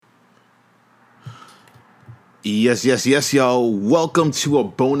Yes, y'all. Welcome to a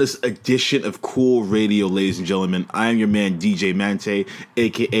bonus edition of Cool Radio, ladies and gentlemen. I am your man, DJ Mante,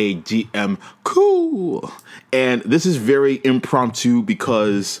 aka DM Cool. And this is very impromptu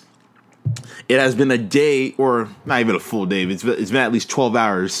because it has been a day, or not even a full day, it's been at least 12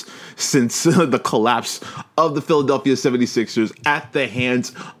 hours since the collapse of the Philadelphia 76ers at the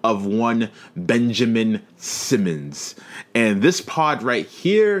hands of one Benjamin Simmons. And this pod right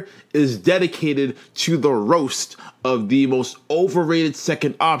here is dedicated to the roast of the most overrated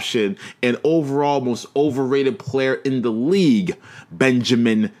second option and overall most overrated player in the league,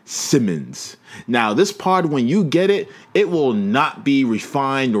 Benjamin Simmons. Now, this pod, when you get it, it will not be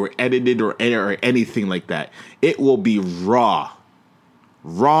refined or edited or anything like that. It will be raw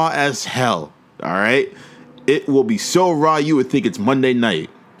as hell, all right? It will be so raw you would think it's Monday night.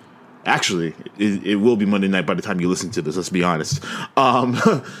 Actually, it will be Monday night by the time you listen to this, let's be honest.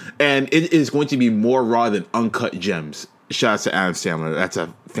 And it is going to be more raw than Uncut Gems. Shout out to Adam Sandler. That's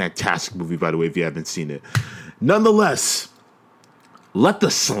a fantastic movie, by the way, if you haven't seen it. Nonetheless, let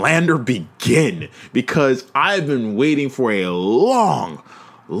the slander begin, because I've been waiting for a long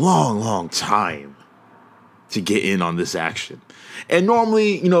time to get in on this action. And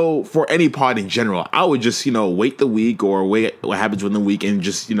normally, for any pod in general, I would just, wait the week or wait what happens within the week and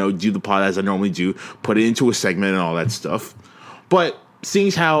just, do the pod as I normally do, put it into a segment and all that stuff. But seeing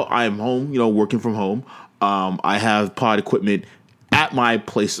as how I'm home, working from home, I have pod equipment at my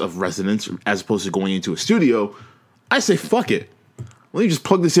place of residence as opposed to going into a studio. I say, fuck it. Let me just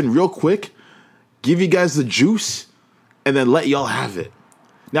plug this in real quick, give you guys the juice, and then let y'all have it.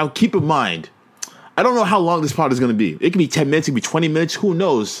 Now, keep in mind, I don't know how long this pod is going to be. It could be 10 minutes, it could be 20 minutes, who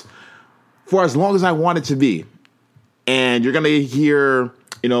knows, for as long as I want it to be. And you're going to hear,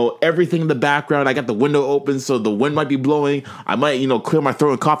 everything in the background. I got the window open, so the wind might be blowing. I might, clear my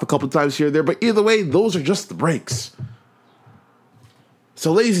throat and cough a couple times here or there. But either way, those are just the breaks.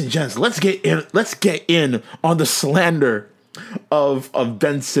 So, ladies and gents, let's get in on the slander of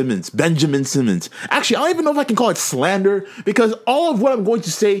Benjamin Simmons. Actually, I don't even know if I can call it slander, because all of what I'm going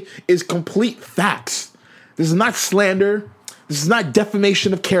to say is complete facts. This is not slander. This is not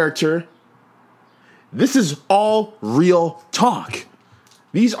defamation of character. This is all real talk.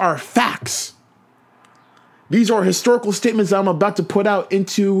 These are facts. These are historical statements that I'm about to put out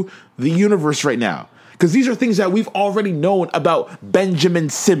into the universe right now, because these are things that we've already known about Benjamin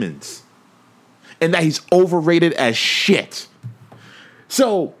Simmons, and that he's overrated as shit.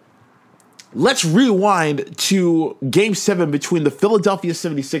 So let's rewind to Game 7 between the Philadelphia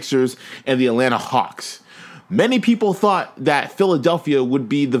 76ers and the Atlanta Hawks. Many people thought that Philadelphia would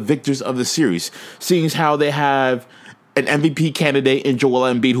be the victors of the series, seeing as how they have an MVP candidate in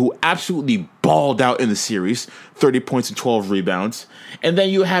Joel Embiid, who absolutely balled out in the series, 30 points and 12 rebounds. And then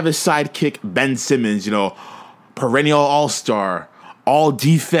you have his sidekick, Ben Simmons, perennial all-star, all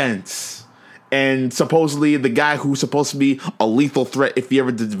defense, and supposedly the guy who's supposed to be a lethal threat if he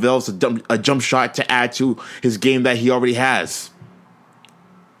ever develops a jump shot to add to his game that he already has.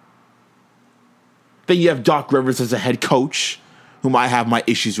 Then you have Doc Rivers as a head coach, whom I have my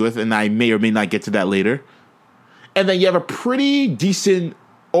issues with, and I may or may not get to that later. And then you have a pretty decent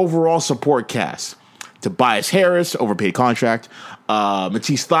overall support cast. Tobias Harris, overpaid contract.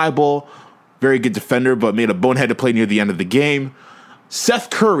 Matisse Thybulle, very good defender, but made a boneheaded play near the end of the game. Seth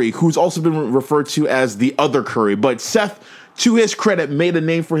Curry, who's also been referred to as the other Curry, but Seth, to his credit, made a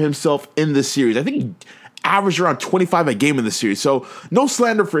name for himself in this series. I think he averaged around 25 a game in the series, so no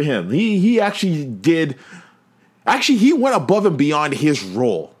slander for him. He actually did. Actually, he went above and beyond his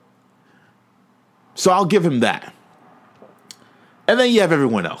role, so I'll give him that. And then you have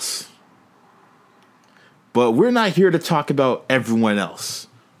everyone else. But we're not here to talk about everyone else,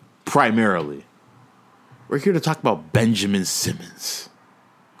 primarily. We're here to talk about Benjamin Simmons.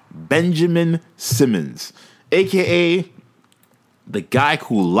 Benjamin Simmons, a.k.a. the guy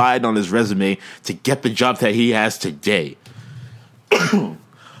who lied on his resume to get the job that he has today.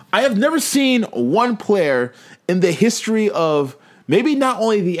 I have never seen one player in the history of maybe not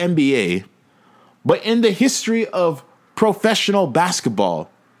only the NBA, but in the history of professional basketball,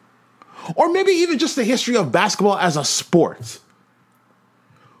 or maybe even just the history of basketball as a sport,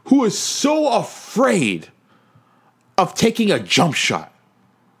 who is so afraid of taking a jump shot.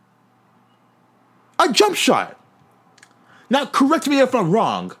 A jump shot. Now, correct me if I'm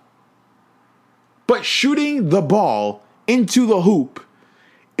wrong, but shooting the ball into the hoop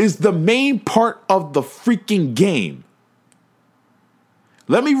is the main part of the freaking game.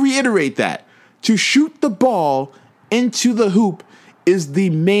 Let me reiterate that. To shoot the ball into the hoop is the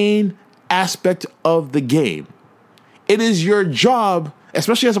main aspect of the game. It is your job,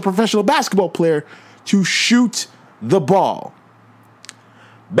 especially as a professional basketball player, to shoot the ball.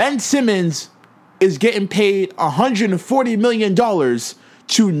 Ben Simmons is getting paid $140 million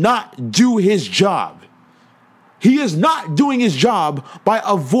to not do his job. He is not doing his job by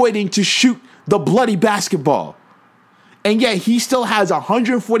avoiding to shoot the bloody basketball. And yet he still has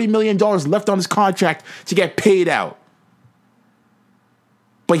 $140 million left on his contract to get paid out.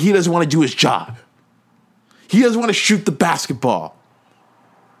 But he doesn't want to do his job. He doesn't want to shoot the basketball.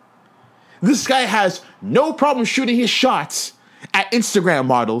 This guy has no problem shooting his shots at Instagram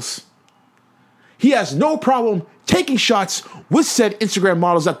models. He has no problem taking shots with said Instagram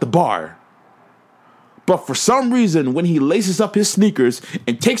models at the bar. But for some reason, when he laces up his sneakers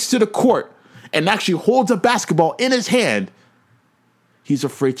and takes to the court and actually holds a basketball in his hand, he's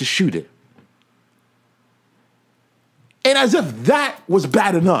afraid to shoot it. And as if that was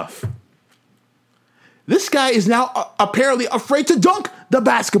bad enough, this guy is now apparently afraid to dunk the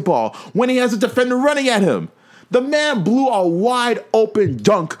basketball when he has a defender running at him. The man blew a wide open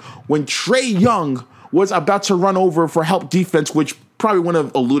dunk when Trae Young was about to run over for help defense, which probably wouldn't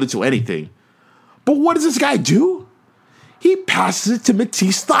have alluded to anything. But what does this guy do? He passes it to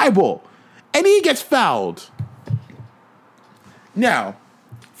Matisse Thybulle, and he gets fouled. Now,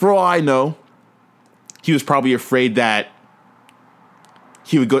 for all I know, he was probably afraid that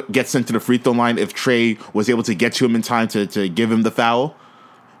he would get sent to the free throw line if Trae was able to get to him in time to give him the foul.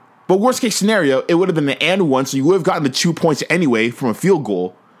 But worst case scenario, it would have been an and one, so you would have gotten the 2 points anyway from a field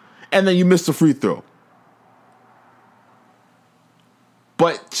goal, and then you missed the free throw.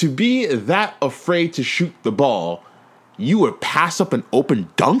 But to be that afraid to shoot the ball, you would pass up an open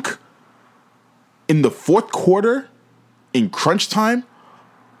dunk in the fourth quarter in crunch time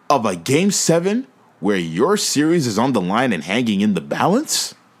of a Game 7 where your series is on the line and hanging in the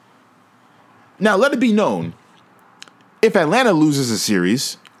balance? Now, let it be known, if Atlanta loses a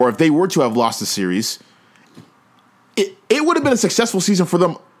series, or if they were to have lost a series, it would have been a successful season for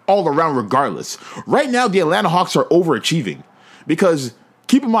them all around regardless. Right now, the Atlanta Hawks are overachieving because,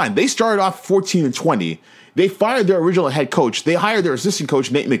 keep in mind, they started off 14-20. They fired their original head coach. They hired their assistant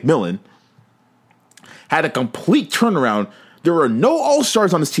coach, Nate McMillan. Had a complete turnaround. There were no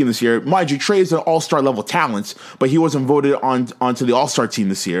All-Stars on this team this year. Mind you, Trae is an All-Star level talent, but he wasn't voted onto the All-Star team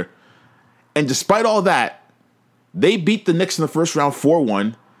this year. And despite all that, they beat the Knicks in the first round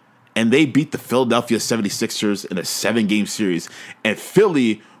 4-1, and they beat the Philadelphia 76ers in a 7-game series. And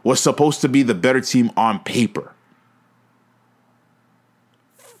Philly was supposed to be the better team on paper.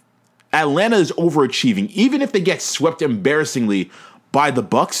 Atlanta is overachieving. Even if they get swept embarrassingly by the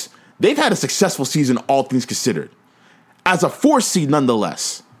Bucks, they've had a successful season, all things considered. As a 4 seed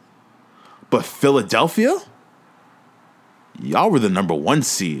nonetheless. But Philadelphia? Y'all were the number 1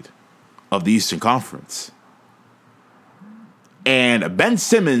 seed of the Eastern Conference. And Ben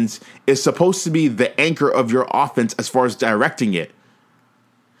Simmons is supposed to be the anchor of your offense as far as directing it.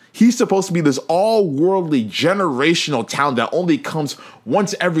 He's supposed to be this all-worldly generational talent that only comes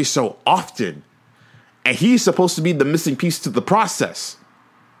once every so often. And he's supposed to be the missing piece to the process.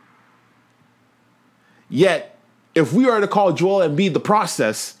 Yet, if we are to call Joel Embiid the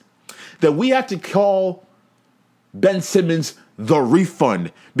process, then we have to call Ben Simmons the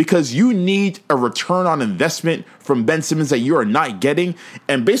refund, because you need a return on investment from Ben Simmons that you are not getting.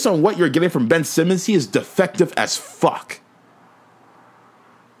 And based on what you're getting from Ben Simmons, he is defective as fuck.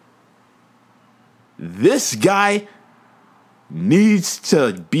 This guy needs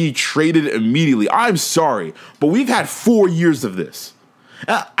to be traded immediately. I'm sorry, but we've had 4 years of this.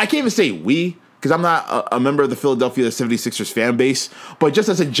 I can't even say we, because I'm not a member of the Philadelphia 76ers fan base, but just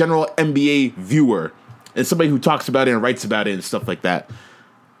as a general NBA viewer and somebody who talks about it and writes about it and stuff like that,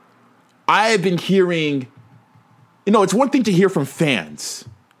 I have been hearing, it's one thing to hear from fans,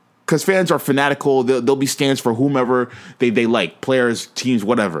 because fans are fanatical. They'll be stands for whomever they like, players, teams,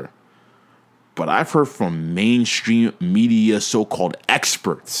 whatever. But I've heard from mainstream media so-called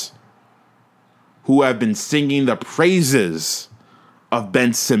experts who have been singing the praises of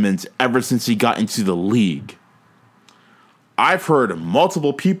Ben Simmons ever since he got into the league. I've heard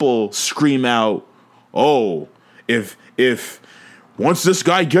multiple people scream out, "Oh, if once this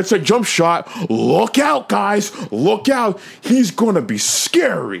guy gets a jump shot, look out, guys, look out. He's going to be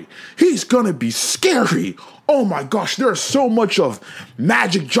scary. He's going to be scary. Oh my gosh, there's so much of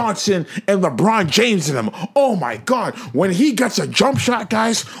Magic Johnson and LeBron James in him. Oh my God, when he gets a jump shot,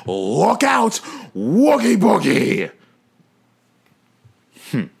 guys, look out. Woogie boogie."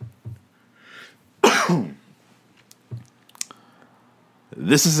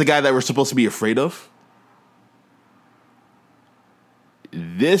 This is the guy that we're supposed to be afraid of.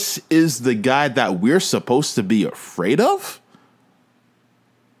 This is the guy that we're supposed to be afraid of?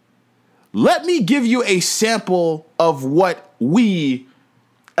 Let me give you a sample of what we,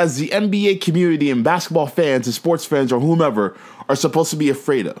 as the NBA community and basketball fans and sports fans or whomever, are supposed to be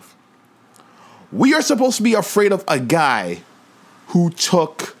afraid of. We are supposed to be afraid of a guy who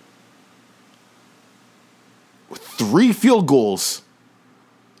took 3 field goals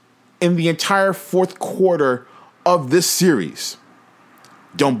in the entire fourth quarter of this series.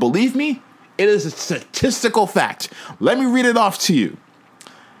 Don't believe me? It is a statistical fact. Let me read it off to you.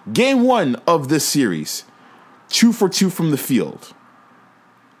 Game 1 of this series, 2 for 2 from the field.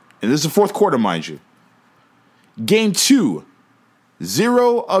 And this is the fourth quarter, mind you. Game 2,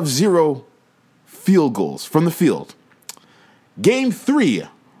 0 of 0 field goals from the field. Game 3,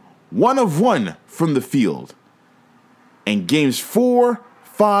 1 of 1 from the field. And games 4,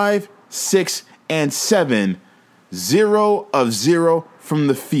 5, 6, and 7, 0 of 0 from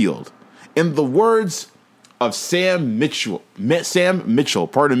the field. In the words of Sam Mitchell,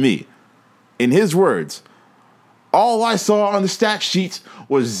 pardon me, in his words, all I saw on the stat sheets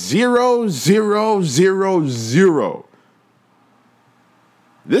was 0, 0, 0, 0.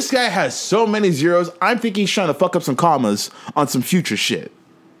 This guy has so many zeros, I'm thinking he's trying to fuck up some commas on some future shit.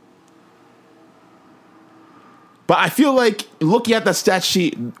 But I feel like looking at that stat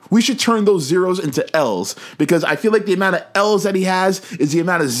sheet, we should turn those zeros into L's, because I feel like the amount of L's that he has is the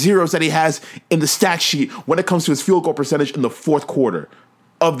amount of zeros that he has in the stat sheet when it comes to his field goal percentage in the fourth quarter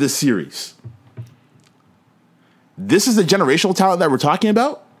of this series. This is the generational talent that we're talking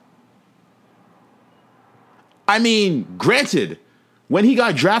about? I mean, granted, when he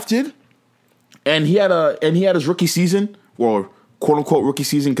got drafted and he had his rookie season, or quote unquote rookie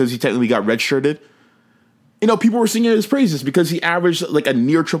season, because he technically got redshirted, you know, people were singing his praises because he averaged like a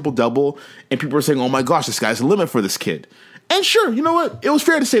near triple-double, and people were saying, oh my gosh, the sky's the limit for this kid. And sure, you know what? It was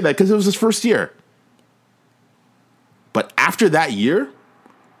fair to say that because it was his first year. But after that year,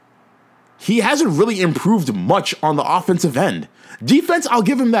 he hasn't really improved much on the offensive end. Defense, I'll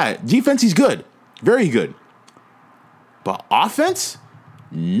give him that. Defense, he's good. Very good. But offense,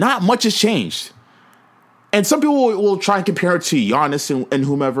 not much has changed. And some people will try and compare it to Giannis and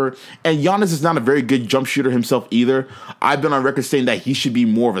whomever. And Giannis is not a very good jump shooter himself either. I've been on record saying that he should be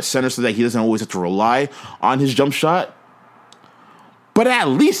more of a center so that he doesn't always have to rely on his jump shot. But at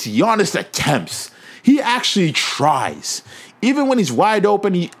least Giannis attempts. He actually tries. Even when he's wide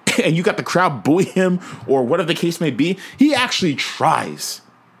open and you got the crowd booing him or whatever the case may be, he actually tries.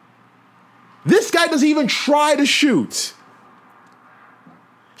 This guy doesn't even try to shoot.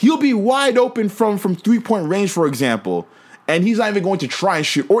 He'll be wide open from 3-point range, for example, and he's not even going to try and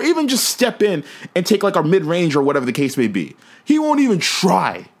shoot or even just step in and take like a mid-range or whatever the case may be. He won't even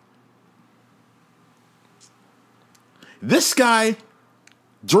try. This guy,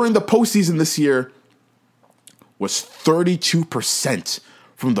 during the postseason this year, was 32%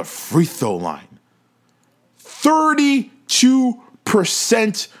 from the free throw line.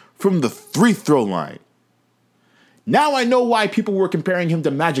 32% from the free throw line. Now I know why people were comparing him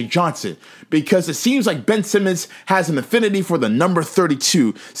to Magic Johnson, because it seems like Ben Simmons has an affinity for the number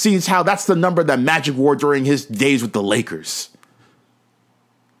 32, seeing as how that's the number that Magic wore during his days with the Lakers.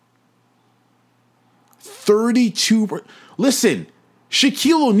 32. Listen,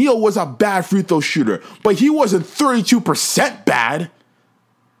 Shaquille O'Neal was a bad free throw shooter, but he wasn't 32% bad.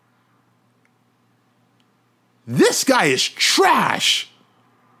 This guy is trash.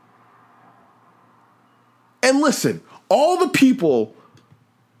 And listen, all the people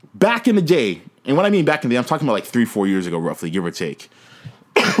back in the day, and when I mean back in the day, I'm talking about like 3-4 years ago, roughly, give or take.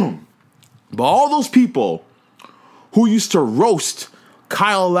 But all those people who used to roast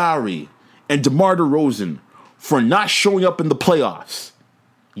Kyle Lowry and DeMar DeRozan for not showing up in the playoffs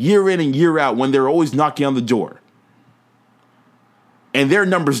year in and year out when they're always knocking on the door, and their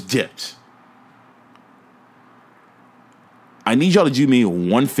numbers dipped. I need y'all to do me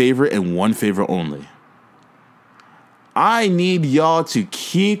one favor and one favor only. I need y'all to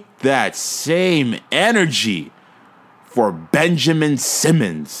keep that same energy for Benjamin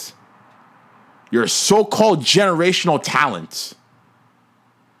Simmons, your so-called generational talent.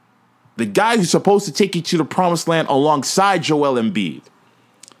 The guy who's supposed to take you to the promised land alongside Joel Embiid.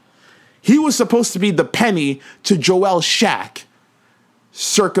 He was supposed to be the penny to Joel Shaq,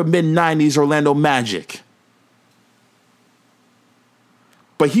 circa mid-90s Orlando Magic.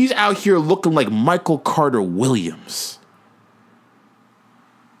 But he's out here looking like Michael Carter Williams.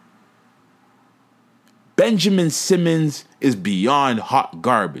 Benjamin Simmons is beyond hot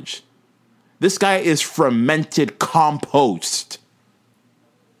garbage. This guy is fermented compost.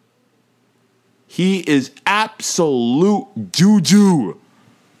 He is absolute doo-doo.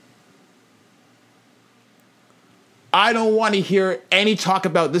 I don't want to hear any talk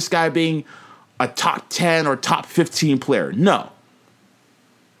about this guy being a top 10 or top 15 player. No.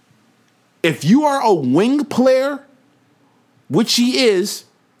 If you are a wing player, which he is,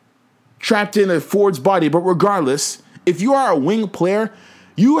 trapped in a forward's body, but regardless, if you are a wing player,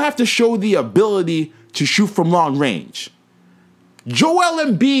 you have to show the ability to shoot from long range. Joel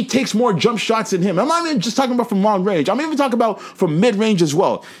Embiid takes more jump shots than him. I'm not even just talking about from long range. I'm even talking about from mid-range as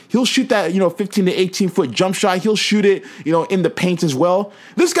well. He'll shoot that, 15 to 18-foot jump shot. He'll shoot it, in the paint as well.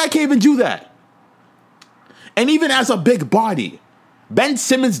 This guy can't even do that. And even as a big body, Ben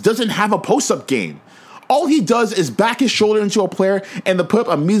Simmons doesn't have a post-up game. All he does is back his shoulder into a player and then put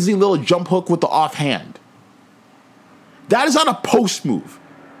up a measly little jump hook with the offhand. That is not a post move.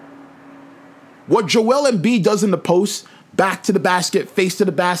 What Joel Embiid does in the post, back to the basket, face to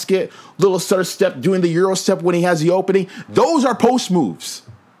the basket, little stutter step, doing the Euro step when he has the opening, those are post moves.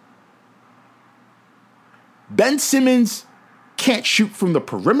 Ben Simmons can't shoot from the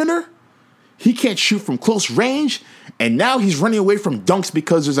perimeter. He can't shoot from close range. And now he's running away from dunks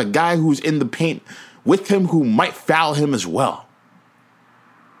because there's a guy who's in the paint with him who might foul him as well.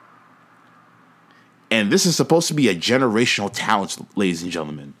 And this is supposed to be a generational talent, ladies and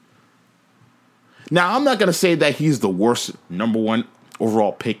gentlemen. Now, I'm not going to say that he's the worst number one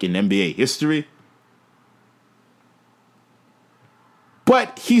overall pick in NBA history.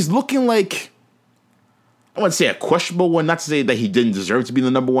 But he's looking like, I wouldn't say a questionable one, not to say that he didn't deserve to be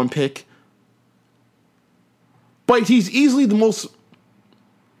the number one pick. But he's easily the most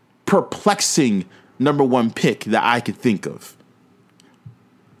perplexing number one pick that I could think of.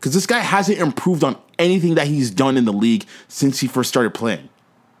 Because this guy hasn't improved on anything that he's done in the league since he first started playing.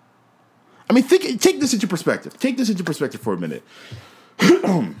 I mean, take this into perspective. Take this into perspective for a minute.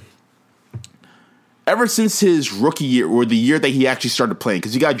 Ever since his rookie year, or the year that he actually started playing,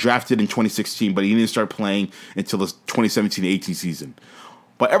 because he got drafted in 2016, but he didn't start playing until the 2017-18 season.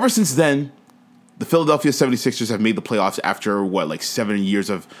 But ever since then, the Philadelphia 76ers have made the playoffs after, 7 years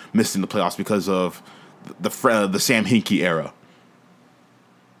of missing the playoffs because of the Sam Hinkie era.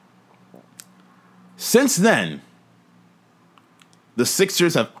 Since then, the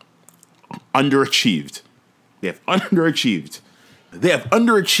Sixers have underachieved. They have underachieved.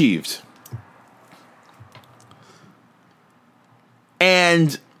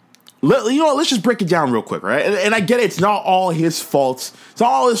 And let's just break it down real quick, right? And I get it, it's not all his fault. It's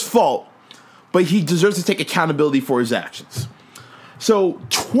not all his fault, but he deserves to take accountability for his actions. So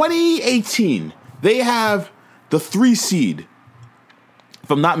 2018, they have the 3 seed. If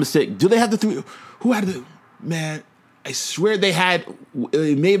I'm not mistaken, do they have the 3? Who had the, man? I swear they had,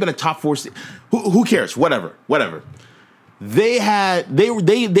 it may have been a top 4 seed. Who cares? Whatever. They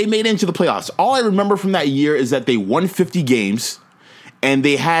made it into the playoffs. All I remember from that year is that they won 50 games. And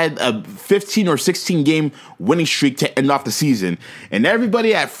they had a 15 or 16 game winning streak to end off the season. And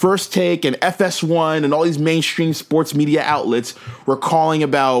everybody at First Take and FS1 and all these mainstream sports media outlets were calling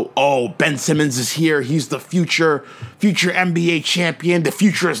about, oh, Ben Simmons is here. He's the future NBA champion. The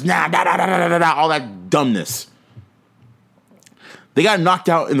future is now, all that dumbness. They got knocked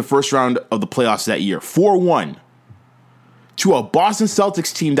out in the first round of the playoffs that year, 4-1, to a Boston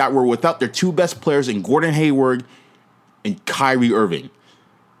Celtics team that were without their 2 best players in Gordon Hayward and Kyrie Irving.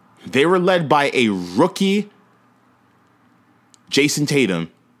 They were led by a rookie, Jason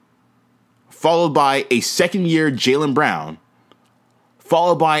Tatum, followed by a second-year Jaylen Brown,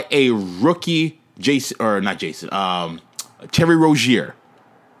 followed by a rookie Terry Rozier,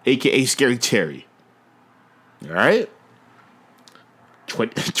 a.k.a. Scary Terry. All right?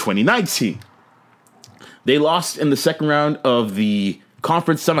 2019. They lost in the second round of the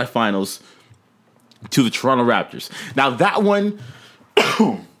conference semifinals to the Toronto Raptors. Now, that one,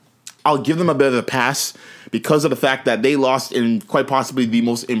 I'll give them a bit of a pass because of the fact that they lost in quite possibly the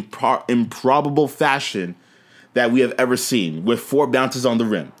most improbable fashion that we have ever seen, with 4 bounces on the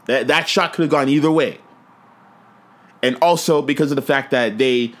rim. That shot could have gone either way. And also because of the fact that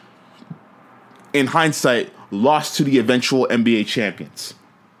they, in hindsight, lost to the eventual NBA champions.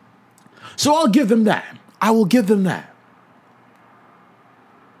 So I'll give them that. I will give them that.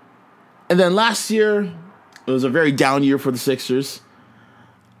 And then last year, it was a very down year for the Sixers.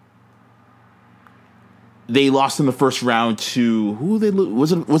 They lost in the first round to,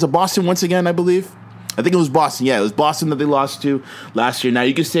 was it Boston once again, I believe? I think it was Boston. Yeah, it was Boston that they lost to last year. Now,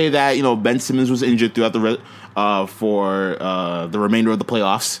 you could say that, Ben Simmons was injured throughout for the remainder of the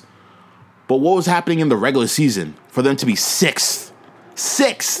playoffs. But what was happening in the regular season for them to be 6th?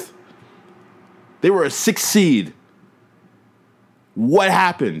 6th! They were a 6th seed. What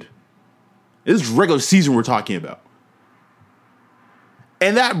happened? This is regular season we're talking about.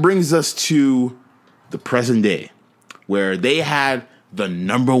 And that brings us to the present day. where they had the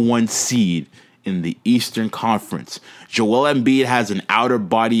number one seed in the Eastern Conference. Joel Embiid has an outer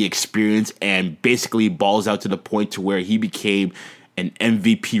body experience and basically balls out to the point to where he became an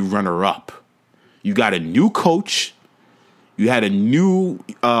MVP runner-up. You got a new coach. You had a new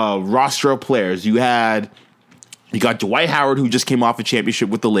roster of players. You got Dwight Howard, who just came off a championship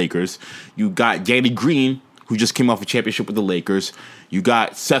with the Lakers. You got Danny Green, who just came off a championship with the Lakers. You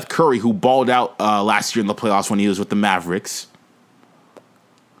got Seth Curry, who balled out last year in the playoffs when he was with the Mavericks.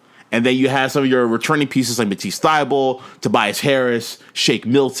 And then you have some of your returning pieces like Matisse Thybulle, Tobias Harris, Shake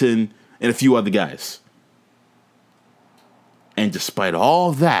Milton, and a few other guys. And despite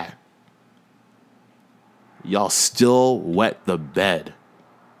all of that, y'all still wet the bed.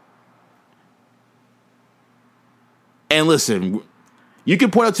 And listen, you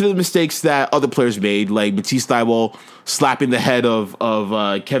can point out to the mistakes that other players made, like Matisse Thybulle slapping the head of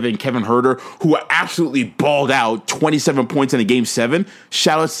Kevin Huerter, who absolutely balled out 27 points in a Game 7.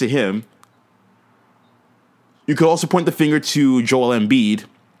 Shoutouts to him. You could also point the finger to Joel Embiid,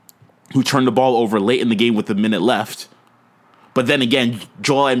 who turned the ball over late in the game with a minute left. But then again,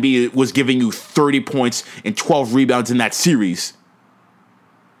 Joel Embiid was giving you 30 points and 12 rebounds in that series.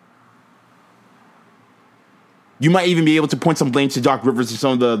 You might even be able to point some blame to Doc Rivers and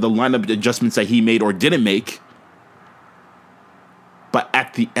some of the lineup adjustments that he made or didn't make. But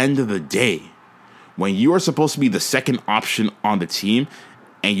at the end of the day, when you are supposed to be the second option on the team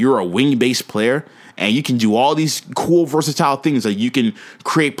and you're a wing-based player and you can do all these cool, versatile things, like you can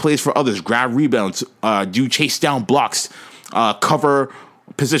create plays for others, grab rebounds, do chase down blocks, cover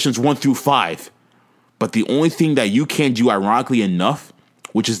positions 1 through 5. But the only thing that you can't do, ironically enough,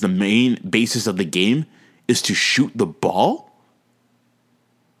 which is the main basis of the game, is to shoot the ball?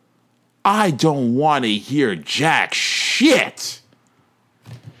 I don't want to hear jack shit.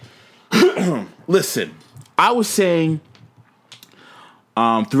 Listen, I was saying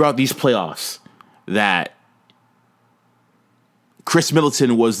throughout these playoffs that Chris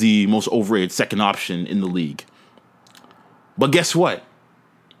Middleton was the most overrated second option in the league. But guess what?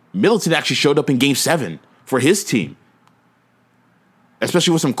 Middleton actually showed up in Game 7 for his team,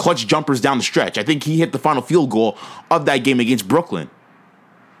 especially with some clutch jumpers down the stretch. I think he hit the final field goal of that game against Brooklyn.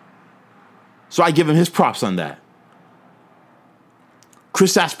 So I give him his props on that.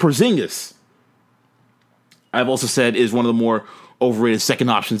 Kristaps Porzingis, I've also said, is one of the more overrated second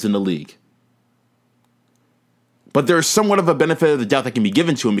options in the league. But there's somewhat of a benefit of the doubt that can be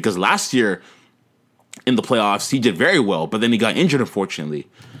given to him because last year in the playoffs, he did very well, but then he got injured, unfortunately.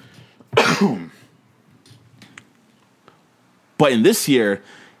 But in this year,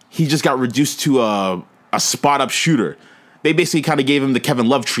 he just got reduced to a spot-up shooter. They basically kind of gave him the Kevin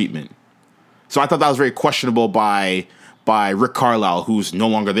Love treatment. So I thought that was very questionable by Rick Carlisle, who's no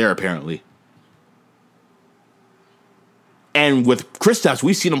longer there, apparently. And with Kristaps,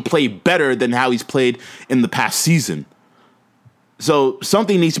 we've seen him play better than how he's played in the past season. So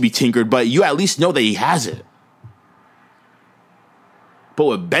something needs to be tinkered, but you at least know that he has it. But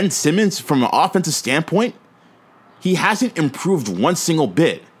with Ben Simmons, from an offensive standpoint, he hasn't improved one single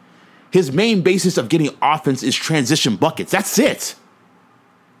bit. His main basis of getting offense is transition buckets. That's it.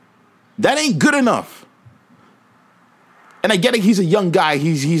 That ain't good enough. And I get it, he's a young guy.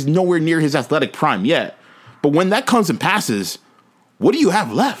 He's nowhere near his athletic prime yet. But when that comes and passes, what do you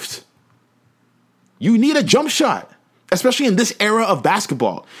have left? You need a jump shot, especially in this era of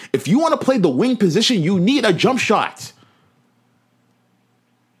basketball. If you want to play the wing position, you need a jump shot.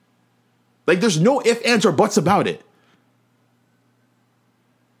 Like, there's no ifs, ands, or buts about it.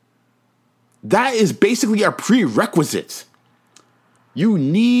 That is basically a prerequisite. You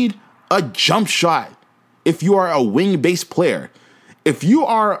need a jump shot if you are a wing-based player. If you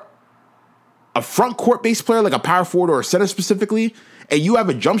are a front court-based player, like a power forward or a center specifically, and you have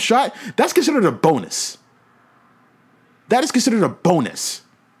a jump shot, that's considered a bonus. That is considered a bonus.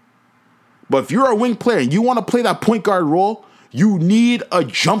 But if you're a wing player and you want to play that point guard role, you need a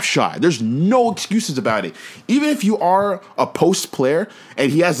jump shot. There's no excuses about it. Even if you are a post player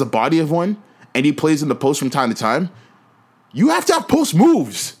and he has the body of one and he plays in the post from time to time, you have to have post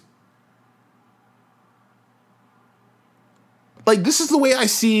moves. Like, this is the way I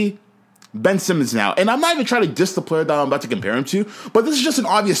see Ben Simmons now. And I'm not even trying to diss the player that I'm about to compare him to, but this is just an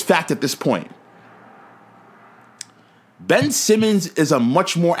obvious fact at this point. Ben Simmons is a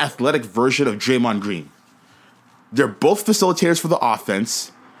much more athletic version of Draymond Green. They're both facilitators for the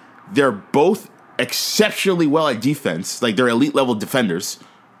offense. They're both exceptionally well at defense. Like, they're elite level defenders.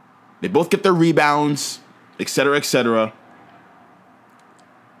 They both get their rebounds, etc., etc.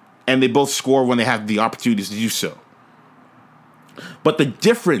 And they both score when they have the opportunities to do so. But the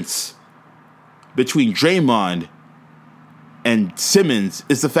difference between Draymond and Simmons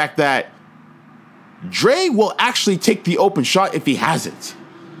is the fact that Dre will actually take the open shot if he has it.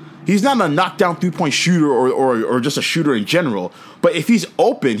 He's not a knockdown 3-point shooter or just a shooter in general, but if he's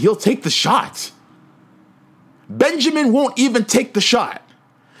open, he'll take the shot. Benjamin won't even take the shot.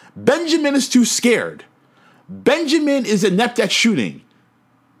 Benjamin is too scared. Benjamin is inept at shooting.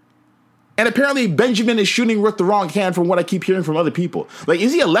 And apparently Benjamin is shooting with the wrong hand from what I keep hearing from other people. Like,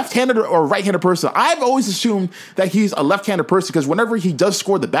 is he a left-handed or a right-handed person? I've always assumed that he's a left-handed person because whenever he does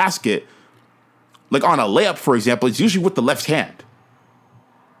score the basket, like on a layup, for example, it's usually with the left hand.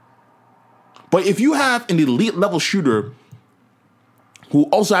 But if you have an elite-level shooter who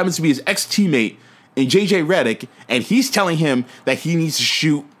also happens to be his ex-teammate in JJ Redick, and he's telling him that he needs to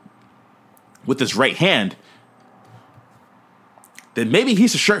shoot with his right hand, then maybe he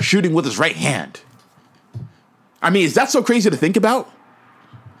should start shooting with his right hand. I mean, is that so crazy to think about?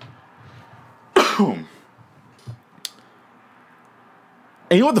 And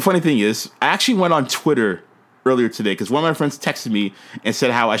you know what the funny thing is? I actually went on Twitter earlier today because one of my friends texted me and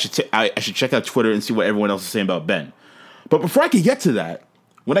said how I should check out Twitter and see what everyone else is saying about Ben. But before I could get to that,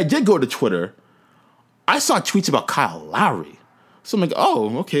 when I did go to Twitter, I saw tweets about Kyle Lowry. So I'm like,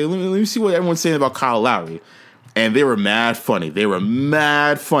 oh, okay, let me see what everyone's saying about Kyle Lowry. And they were mad funny.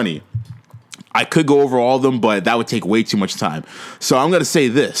 I could go over all of them, but that would take way too much time. So I'm going to say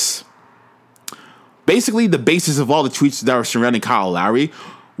this. Basically, the basis of all the tweets that were surrounding Kyle Lowry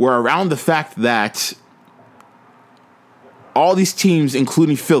were around the fact that all these teams,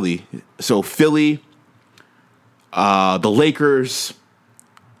 including Philly, so Philly, the Lakers,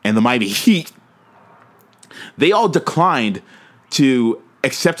 and the Miami Heat, they all declined to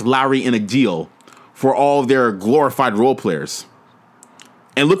accept Lowry in a deal for all of their glorified role players.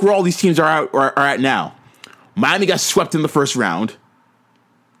 And look where all these teams are at now. Miami got swept in the first round.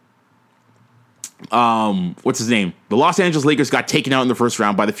 What's his name? The Los Angeles Lakers got taken out in the first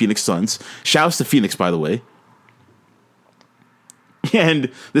round by the Phoenix Suns. Shouts to Phoenix, by the way.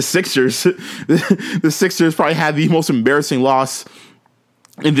 And the Sixers, the Sixers probably had the most embarrassing loss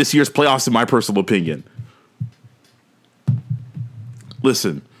in this year's playoffs, in my personal opinion.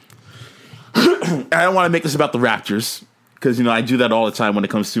 Listen, I don't want to make this about the Raptors because, you know, I do that all the time when it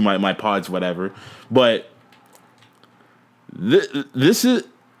comes to my pods, whatever. But this is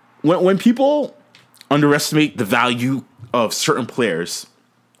when people underestimate the value of certain players,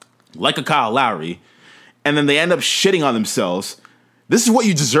 like a Kyle Lowry, and then they end up shitting on themselves. This is what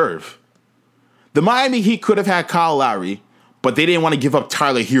you deserve. The Miami Heat could have had Kyle Lowry, but they didn't want to give up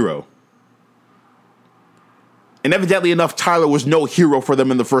Tyler Hero. And evidently enough, Tyler was no hero for them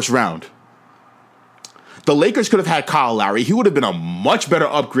in the first round. The Lakers could have had Kyle Lowry. He would have been a much better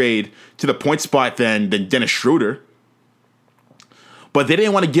upgrade to the point spot than Dennis Schroeder. But they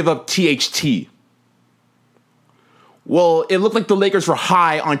didn't want to give up THT. Well, it looked like the Lakers were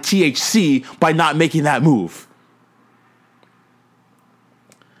high on THC by not making that move.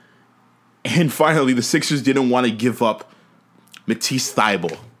 And finally, the Sixers didn't want to give up Matisse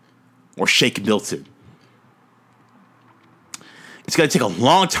Thybulle or Shake Milton. It's going to take a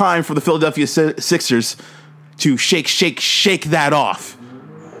long time for the Philadelphia Sixers to shake that off.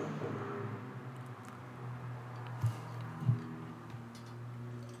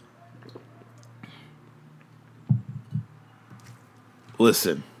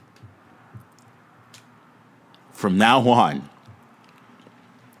 Listen, from now on,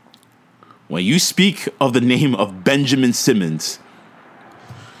 when you speak of the name of Benjamin Simmons,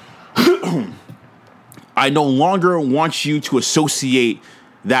 I no longer want you to associate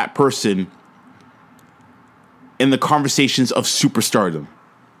that person in the conversations of superstardom.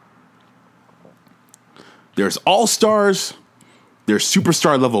 There's all-stars, there's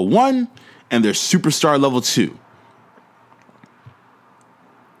superstar level 1, and there's superstar level 2.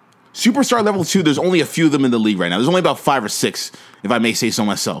 Superstar level 2, there's only a few of them in the league right now. There's only about 5 or 6, if I may say so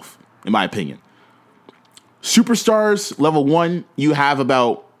myself, in my opinion. Superstars level 1, you have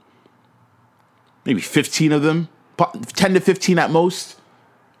about maybe 15 of them, 10 to 15 at most.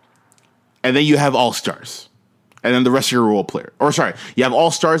 And then you have all-stars. And then the rest of your role player. Or sorry, you have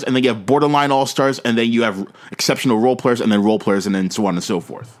all-stars, and then you have borderline all-stars, and then you have exceptional role players, and then role players, and then so on and so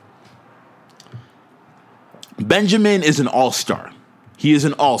forth. Benjamin is an all-star. He is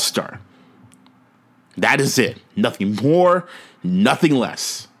an all-star. That is it. Nothing more, nothing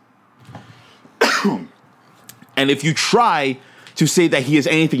less. And if you try to say that he is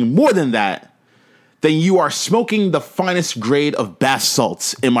anything more than that, then you are smoking the finest grade of bath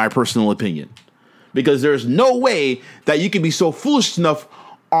salts, in my personal opinion. Because there's no way that you can be so foolish enough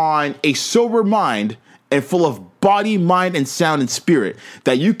on a sober mind and full of body, mind, and sound and spirit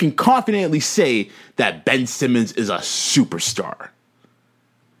that you can confidently say that Ben Simmons is a superstar.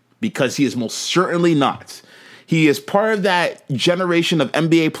 Because he is most certainly not. He is part of that generation of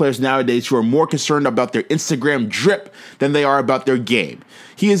NBA players nowadays who are more concerned about their Instagram drip than they are about their game.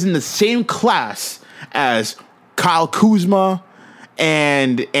 He is in the same class as Kyle Kuzma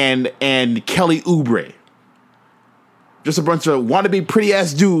and Kelly Oubre. Just a bunch of wannabe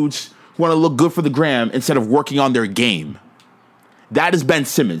pretty-ass dudes who want to look good for the gram instead of working on their game. That is Ben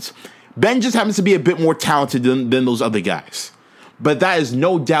Simmons. Ben just happens to be a bit more talented than those other guys. But that is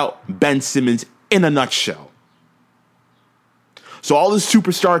no doubt Ben Simmons in a nutshell. So all this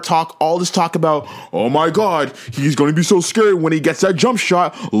superstar talk, all this talk about, oh my God, he's going to be so scary when he gets that jump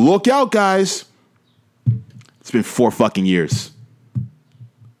shot. Look out, guys. It's been 4 fucking years.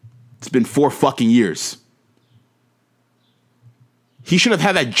 It's been 4 fucking years. He should have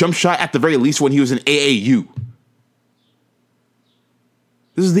had that jump shot at the very least when he was in AAU.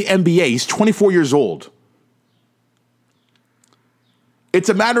 This is the NBA. He's 24 years old. It's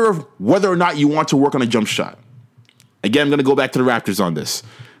a matter of whether or not you want to work on a jump shot. Again, I'm going to go back to the Raptors on this.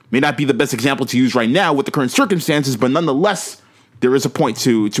 May not be the best example to use right now with the current circumstances, but nonetheless, there is a point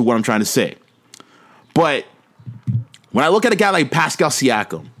to what I'm trying to say. But when I look at a guy like Pascal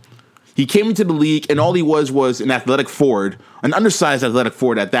Siakam, he came into the league and all he was an athletic forward, an undersized athletic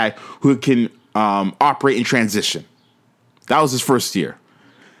forward at that, who can operate in transition. That was his first year.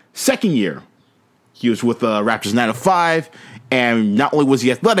 Second year, he was with the Raptors 905, and not only was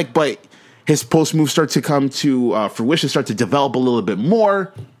he athletic, but his post moves start to come to fruition, start to develop a little bit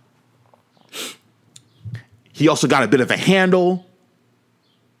more. He also got a bit of a handle,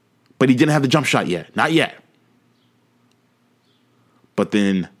 but he didn't have the jump shot yet. Not yet. But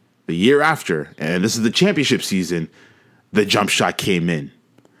then the year after, and this is the championship season, the jump shot came in.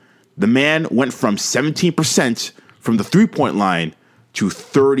 The man went from 17% from the three-point line to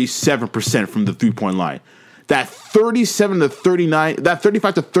 37% from the three-point line. That 37 to 39, that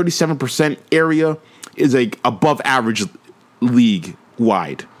 35 to 37% area is a above average league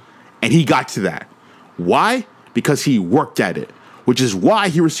wide. And he got to that. Why? Because he worked at it, which is why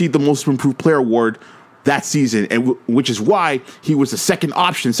he received the Most Improved Player award that season, and which is why he was the second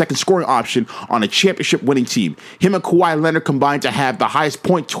scoring option on a championship winning team. Him and Kawhi Leonard combined to have the highest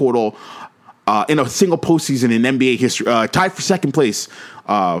point total in a single postseason in NBA history, tied for second place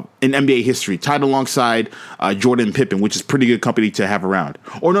in NBA history, tied alongside Jordan and Pippen, which is pretty good company to have around.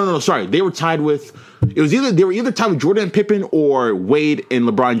 Or no, sorry, they were tied with. They were either tied with Jordan and Pippen or Wade and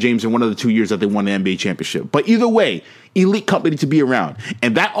LeBron James in one of the 2 years that they won the NBA championship. But either way, elite company to be around,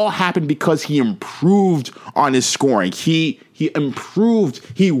 and that all happened because he improved on his scoring. He improved.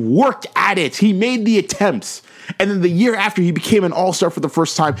 He worked at it. He made the attempts. And then the year after, he became an all-star for the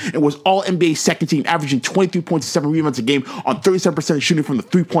first time and was all-NBA second team, averaging 23 points and 7 rebounds a game on 37% shooting from the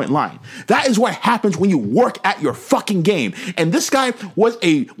three-point line. That is what happens when you work at your fucking game. And this guy was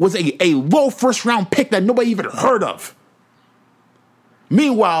a low first-round pick that nobody even heard of.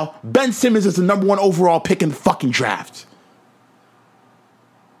 Meanwhile, Ben Simmons is the number 1 overall pick in the fucking draft.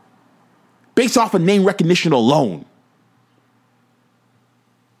 Based off of name recognition alone.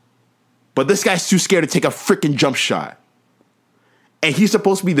 But this guy's too scared to take a freaking jump shot. And he's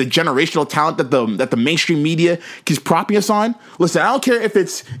supposed to be the generational talent that the mainstream media keeps propping us on. Listen, I don't care if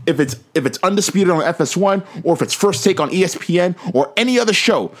it's Undisputed on FS1 or if it's First Take on ESPN or any other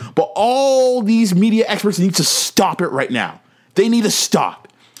show. But all these media experts need to stop it right now. They need to stop.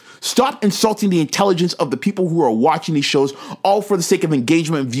 Stop insulting the intelligence of the people who are watching these shows, all for the sake of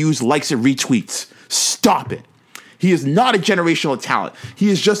engagement, views, likes, and retweets. Stop it. He is not a generational talent. He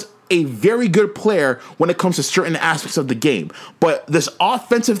is just a very good player when it comes to certain aspects of the game. But this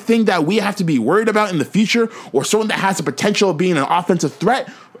offensive thing that we have to be worried about in the future, or someone that has the potential of being an offensive threat,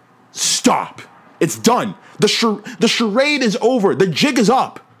 stop. It's done. The charade is over. The jig is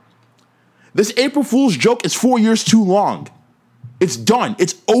up. This April Fool's joke is 4 years too long. It's done.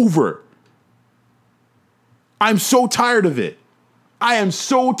 It's over. I'm so tired of it. I am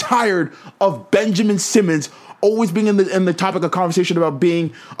so tired of Benjamin Simmons always being in the topic of conversation about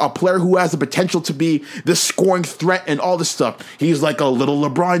being a player who has the potential to be this scoring threat and all this stuff. He's like a little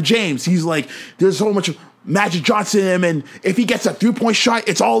LeBron James. He's like, there's so much Magic Johnson in him, and if he gets a three-point shot,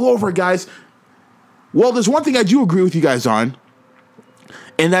 it's all over, guys. Well, there's one thing I do agree with you guys on,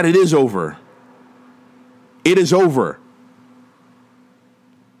 and that it is over. It is over.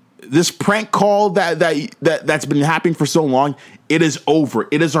 This prank call that's been happening for so long, it is over.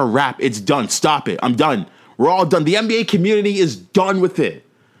 It is a wrap. It's done. Stop it. I'm done. We're all done. The NBA community is done with it.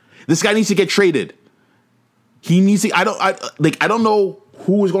 This guy needs to get traded. He needs to. I don't know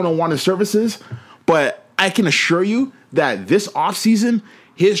who is going to want his services, but I can assure you that this offseason,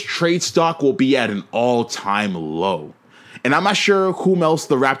 his trade stock will be at an all-time low. And I'm not sure whom else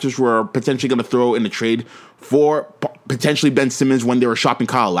the Raptors were potentially going to throw in the trade for potentially Ben Simmons when they were shopping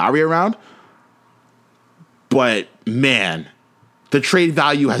Kyle Lowry around. But, man, the trade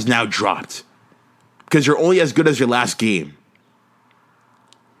value has now dropped because you're only as good as your last game.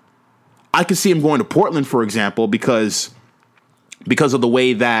 I could see him going to Portland, for example, because of the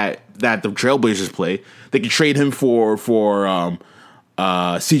way that the Trailblazers play. They could trade him for CJ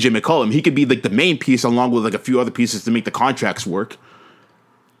McCollum. He could be like the main piece along with like a few other pieces to make the contracts work.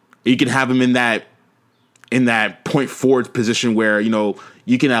 You can have him in that point forward position where, you know,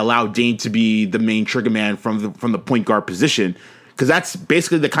 you can allow Dame to be the main trigger man from the point guard position, because that's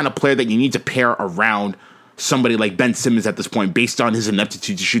basically the kind of player that you need to pair around somebody like Ben Simmons at this point based on his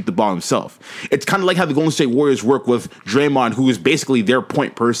ineptitude to shoot the ball himself. It's kind of like how the Golden State Warriors work with Draymond, who is basically their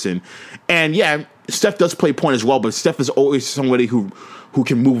point person. And yeah, Steph does play point as well, but Steph is always somebody who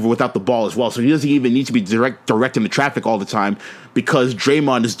can move without the ball as well. So he doesn't even need to be directing the traffic all the time because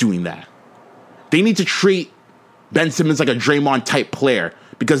Draymond is doing that. They need to treat Ben Simmons like a Draymond type player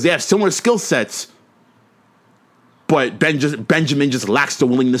because they have similar skill sets, but Benjamin just lacks the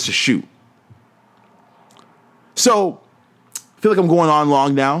willingness to shoot. So, I feel like I'm going on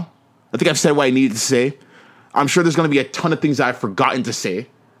long now. I think I've said what I needed to say. I'm sure there's going to be a ton of things I've forgotten to say,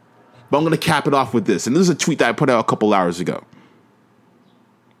 but I'm going to cap it off with this. And this is a tweet that I put out a couple hours ago.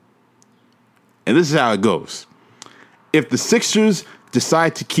 And this is how it goes. If the Sixers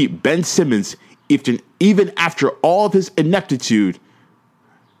decide to keep Ben Simmons even after all of his ineptitude,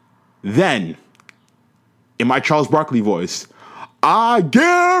 then, in my Charles Barkley voice, I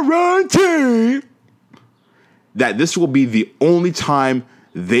guarantee that this will be the only time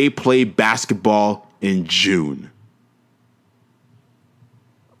they play basketball in June.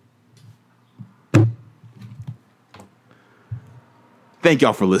 Thank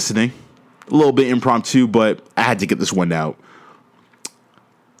y'all for listening. A little bit impromptu, but I had to get this one out.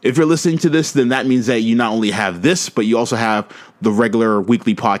 If you're listening to this, then that means that you not only have this, but you also have the regular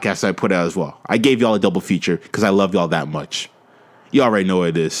weekly podcast I put out as well. I gave y'all a double feature because I love y'all that much. You already know what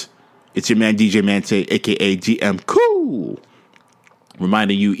it is. It's your man, DJ Mante, a.k.a. GM Cool.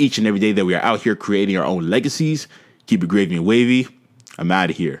 Reminding you each and every day that we are out here creating our own legacies. Keep it gravy and wavy. I'm out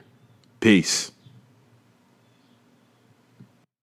of here. Peace.